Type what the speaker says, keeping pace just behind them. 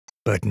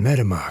but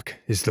Metamach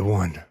is the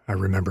one I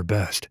remember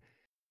best.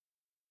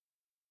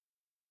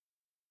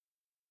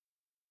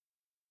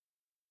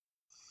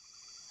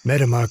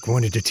 Metamach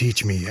wanted to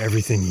teach me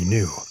everything he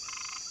knew,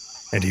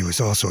 and he was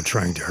also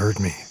trying to hurt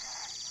me.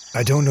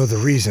 I don't know the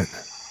reason.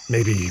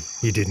 Maybe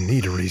he didn't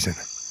need a reason.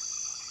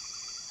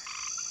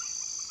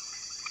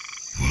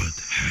 What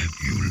have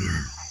you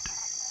learned?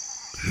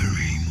 3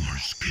 more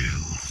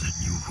skills and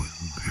you will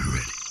be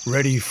ready.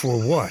 Ready for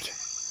what?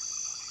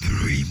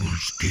 3 more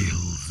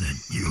skills and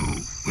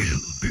you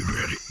will be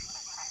ready.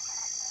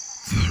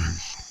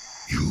 First,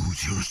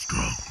 use your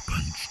strong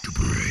punch to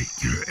break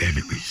your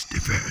enemy's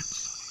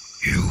defense.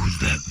 Use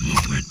that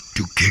moment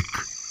to kick.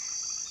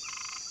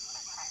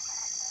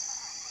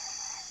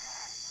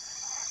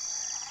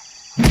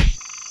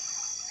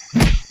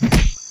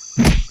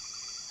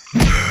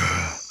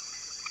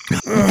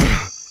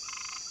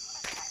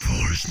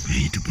 Force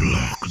me to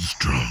block a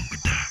strong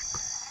attack.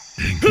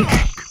 Then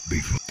kick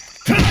before.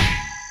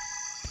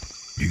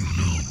 You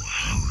know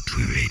how to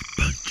evade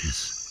punches.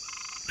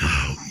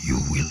 Now you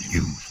will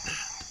use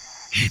that.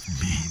 Hit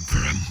me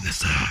from the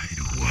side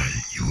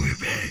while you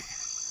evade.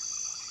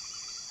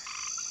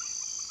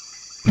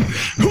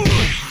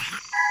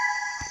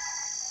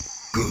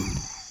 Good.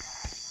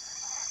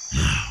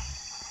 Now,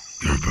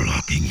 your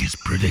blocking is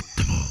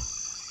predictable,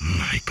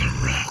 like a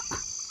rock.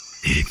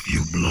 If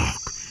you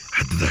block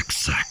at the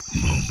exact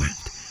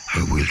moment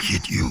I will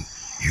hit you,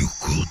 you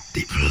could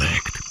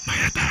deflect my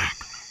attack.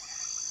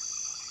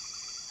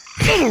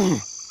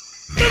 Good.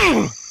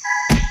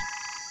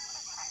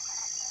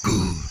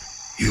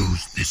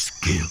 Use this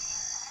skill.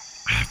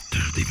 After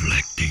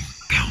deflecting,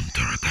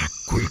 counterattack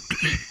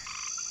quickly.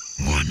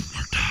 One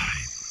more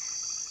time.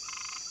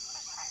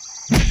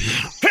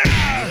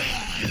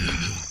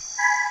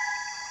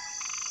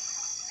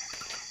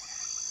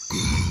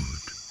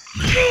 Good.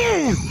 Now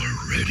you are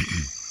ready.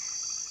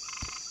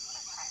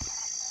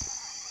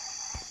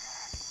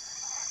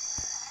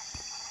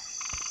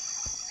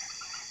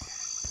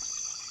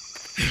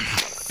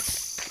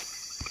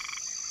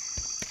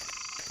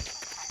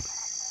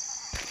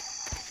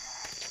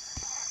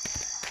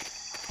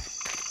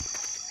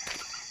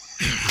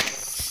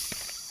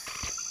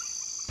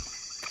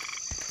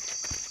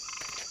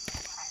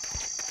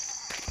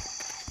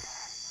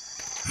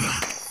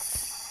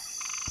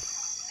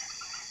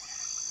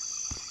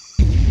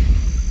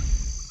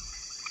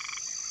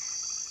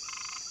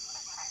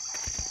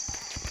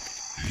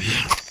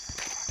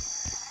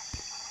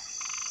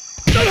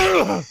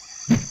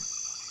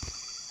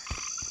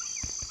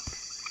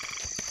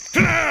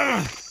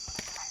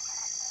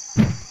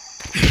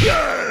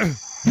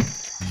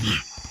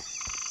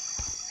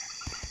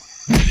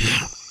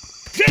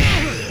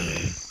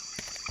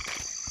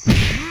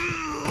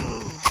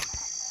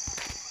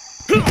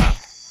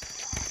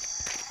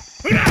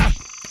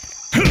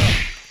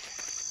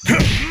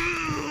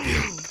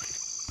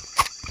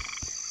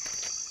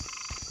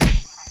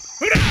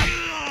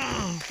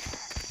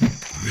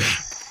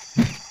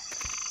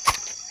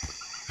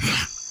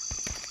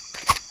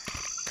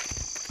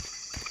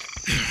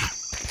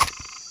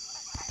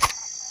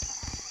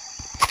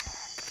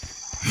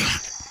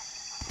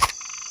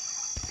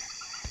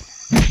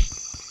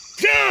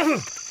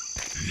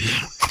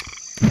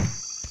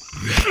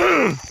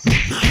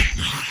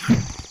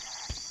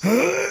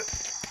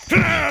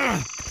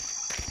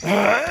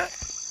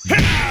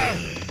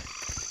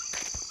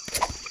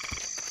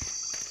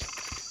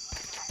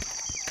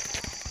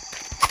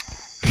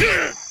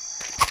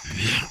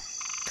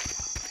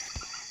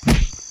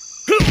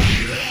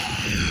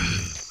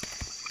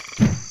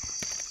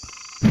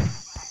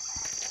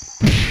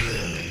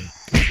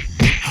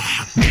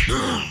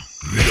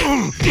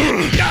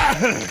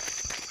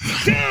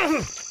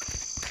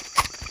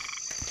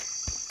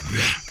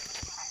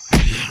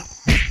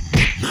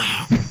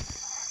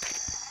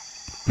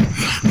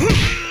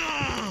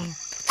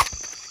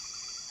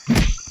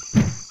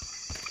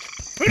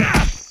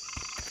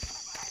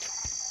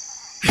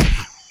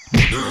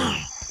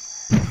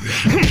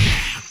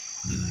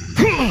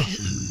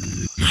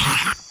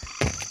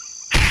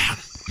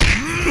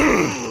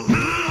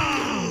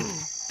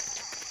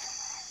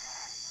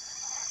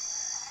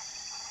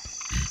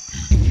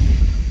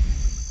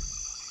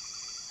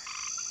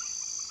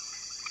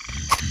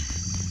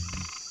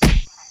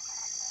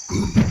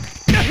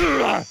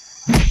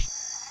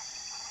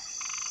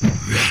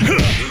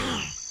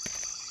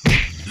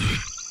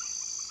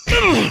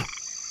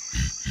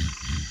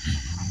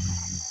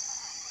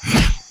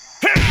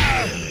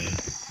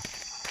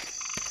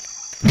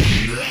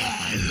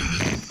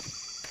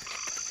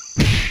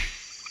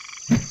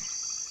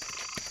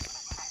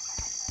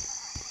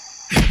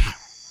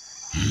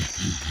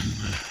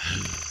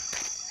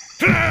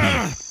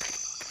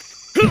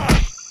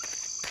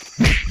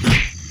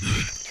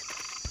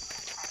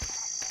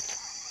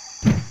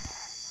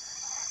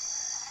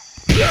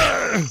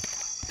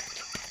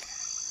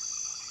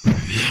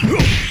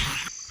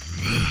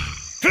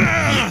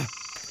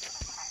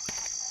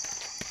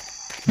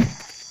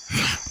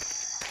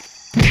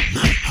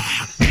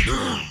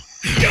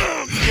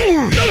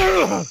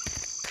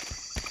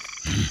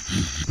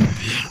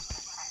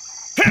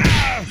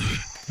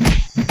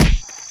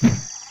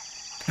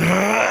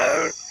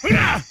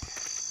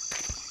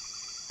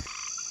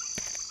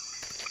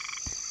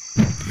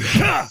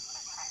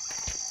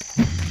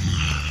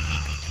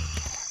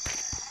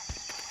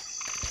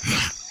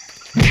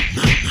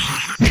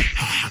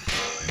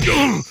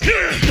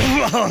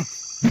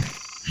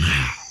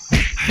 Now,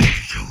 I'll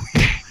show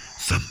you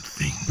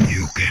something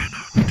you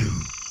cannot do.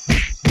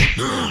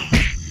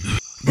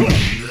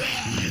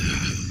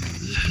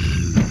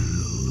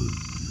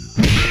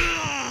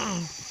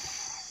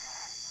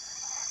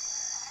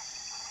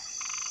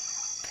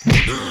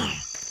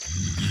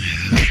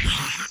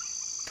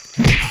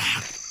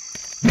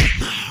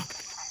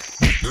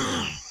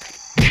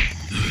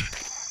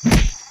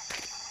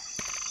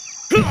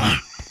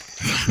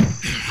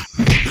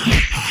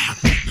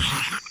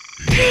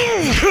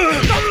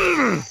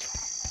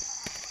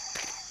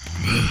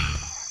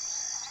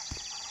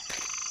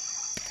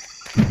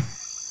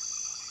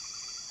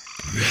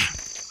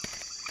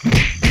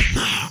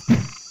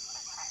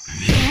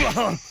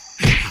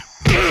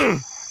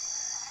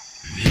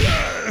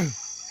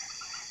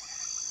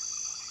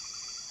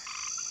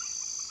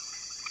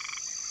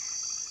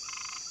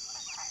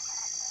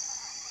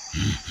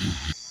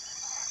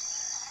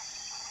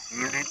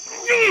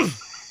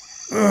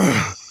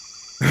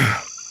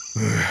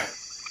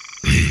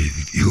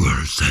 If you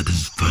are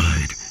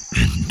satisfied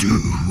and do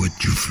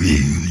what you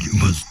feel you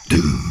must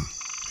do,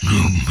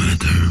 no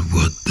matter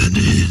what that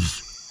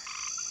is,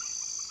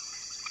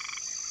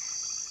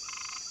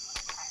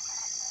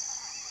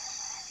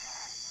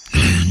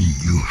 then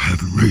you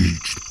have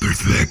reached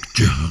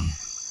perfection.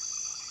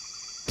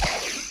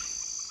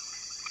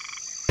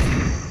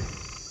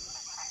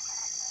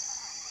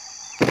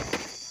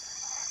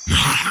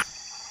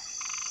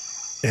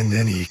 And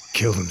then he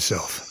killed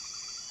himself.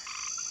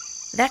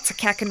 That's a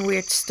cackin'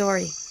 weird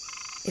story.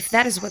 If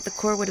that is what the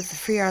Corwood of the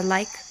Free are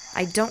like,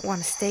 I don't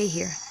want to stay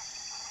here.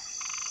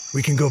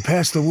 We can go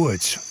past the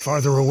woods,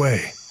 farther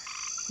away.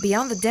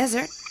 Beyond the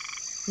desert?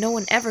 No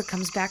one ever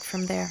comes back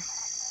from there.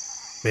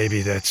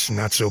 Maybe that's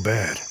not so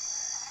bad.